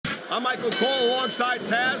I'm Michael Cole alongside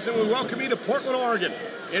Taz, and we welcome you to Portland, Oregon.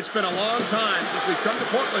 It's been a long time since we've come to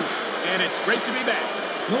Portland, and it's great to be back.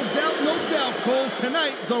 No doubt, Cole.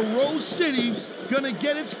 Tonight, the Rose City's gonna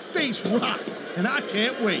get its face rocked, and I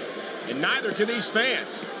can't wait. And neither can these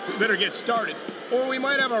fans. We better get started, or we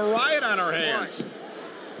might have a riot on our hands.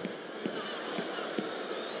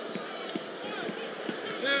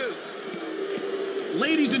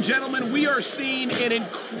 Ladies and gentlemen, we are seeing an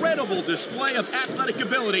incredible display of athletic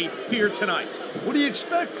ability here tonight. What do you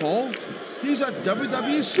expect, Cole? These are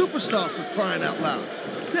WWE superstars for crying out loud.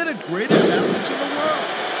 They're the greatest athletes in the world.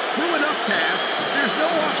 True enough, Taz. There's no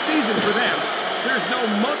off-season for them. There's no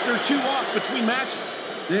month or two off between matches.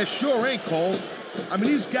 There sure ain't, Cole. I mean,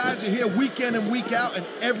 these guys are here week in and week out, and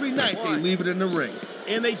every night they leave it in the ring.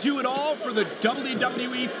 And they do it all for the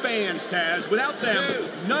WWE fans, Taz. Without them,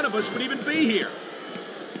 none of us would even be here.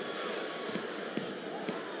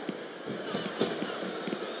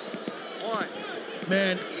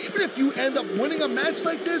 Man, even if you end up winning a match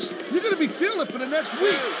like this, you're going to be feeling it for the next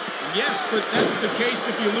week. Yes, but that's the case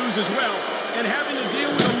if you lose as well. And having to deal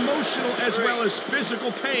with emotional as well as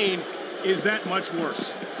physical pain is that much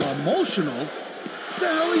worse. Emotional? What the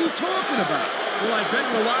hell are you talking about? Well, I've been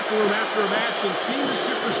in the locker room after a match and seen the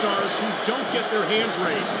superstars who don't get their hands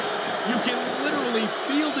raised. You can literally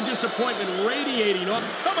feel the disappointment radiating off.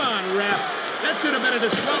 Come on, ref. That should have been a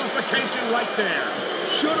disqualification right there.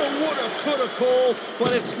 Shoulda, woulda, coulda, Cole,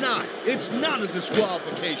 but it's not. It's not a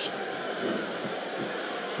disqualification.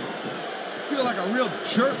 I feel like a real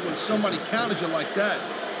jerk when somebody counters you like that.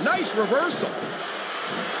 Nice reversal.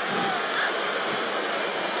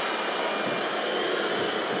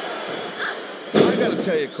 I gotta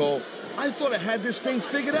tell you, Cole, I thought I had this thing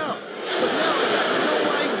figured out. But now I got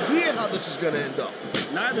no idea how this is gonna end up.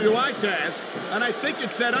 Neither do I, Taz. And I think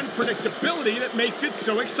it's that unpredictability that makes it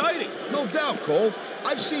so exciting. No doubt, Cole.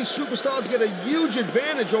 I've seen superstars get a huge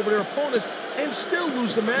advantage over their opponents and still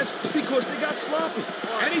lose the match because they got sloppy.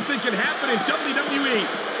 Anything can happen in WWE.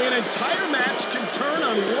 An entire match can turn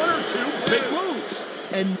on one or two big moves.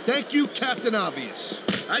 And thank you, Captain Obvious.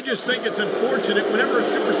 I just think it's unfortunate whenever a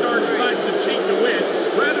superstar decides to cheat to win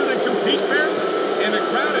rather than compete fairly. And the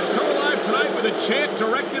crowd has come alive tonight with a chant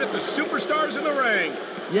directed at the superstars in the ring.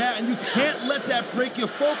 Yeah, and you can't let that break your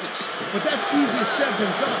focus. But that's easier said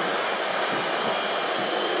than done.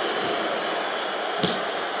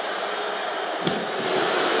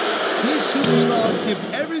 These superstars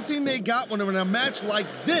give everything they got when they're in a match like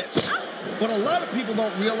this. But a lot of people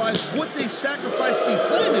don't realize what they sacrifice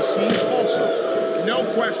behind the scenes also. No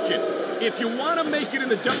question. If you want to make it in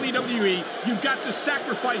the WWE, you've got to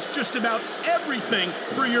sacrifice just about everything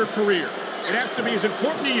for your career. It has to be as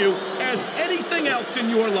important to you as anything else in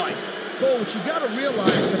your life. But what you got to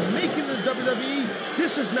realize, to make it in the WWE,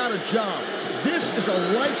 this is not a job. This is a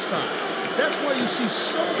lifestyle. That's why you see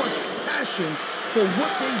so much passion for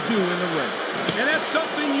what they do in the ring. And that's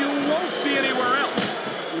something you won't see anywhere else.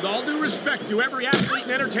 With all due respect to every athlete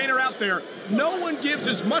and entertainer out there, no one gives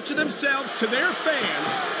as much of themselves to their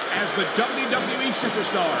fans as the WWE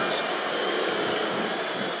superstars.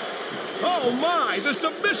 Oh my, the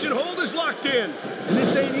submission hold is locked in. And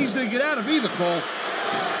this ain't easy to get out of either, Cole.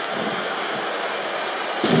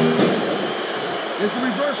 There's the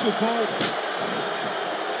reversal, Cole.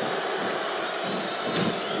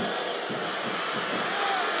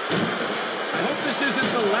 This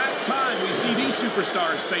isn't the last time we see these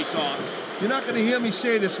superstars face off. You're not going to hear me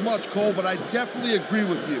say this much, Cole, but I definitely agree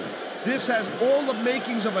with you. This has all the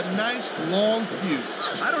makings of a nice, long feud.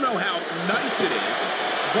 I don't know how nice it is,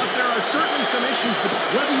 but there are certainly some issues. But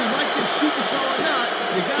whether you like this superstar or not,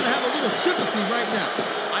 you got to have a little sympathy right now.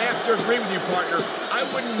 I have to agree with you, partner. I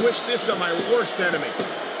wouldn't wish this on my worst enemy.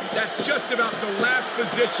 That's just about the last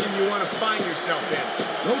position you want to find yourself in.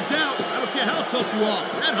 No doubt. I don't care how tough you are.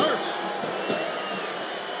 That hurts.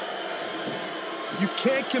 You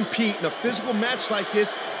can't compete in a physical match like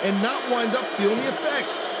this and not wind up feeling the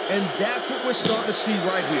effects. And that's what we're starting to see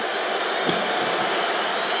right here.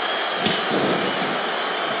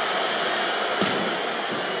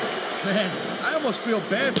 Man, I almost feel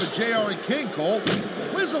bad for JR and King, Cole.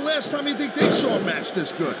 When's the last time you think they saw a match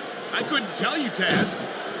this good? I couldn't tell you, Taz.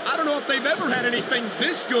 I don't know if they've ever had anything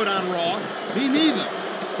this good on Raw. Me neither.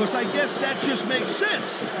 Because I guess that just makes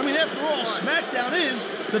sense. I mean, after all, SmackDown is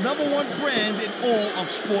the #1 brand in all of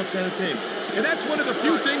sports entertainment. And that's one of the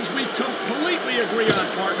few things we completely agree on,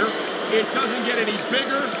 partner. It doesn't get any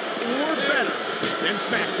bigger or better than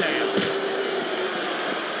SmackDown.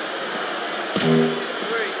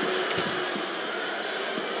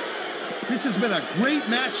 This This has been a great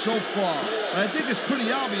match so far, and I think it's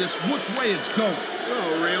pretty obvious which way it's going.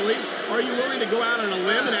 Oh, really? Are you willing to go out on a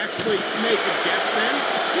limb and actually make a guess then?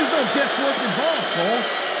 There's no guesswork involved, Cole.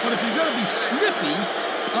 But if you're going to be snippy,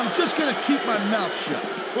 I'm just going to keep my mouth shut.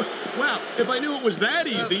 Wow, if I knew it was that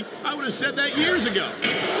easy, I would have said that years ago.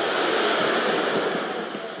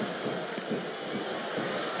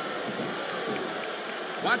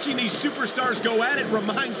 Watching these superstars go at it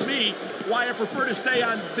reminds me why I prefer to stay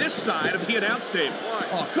on this side of the announce table.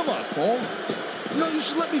 Oh, come on, Cole. You know, you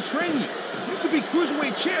should let me train you. You could be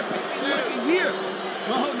Cruiserweight champion in like a year.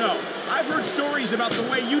 Oh, no. I've heard stories about the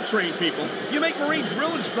way you train people. You make Marine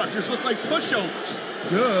drill instructors look like pushovers.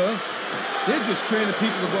 Duh. They're just training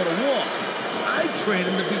people to go to war. I train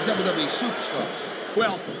them to be WWE superstars.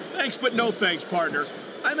 Well, thanks but no thanks, partner.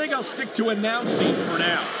 I think I'll stick to announcing for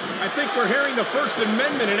now. I think we're hearing the First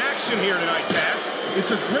Amendment in action here tonight, Taz.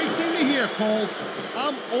 It's a great thing to hear, Cole.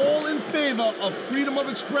 I'm all in favor of freedom of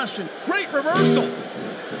expression. Great reversal. You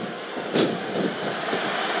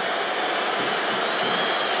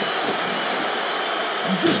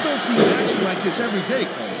just don't see action like this every day,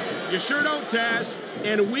 Cole. You sure don't, Taz.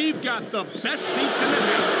 And we've got the best seats in the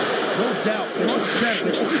house. No doubt, front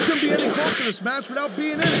center. We couldn't be any closer to this match without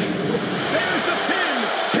being in it. There's the pin.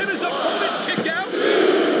 Can his opponent kick out?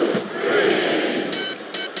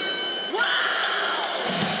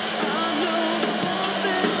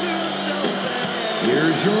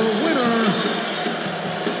 Here's your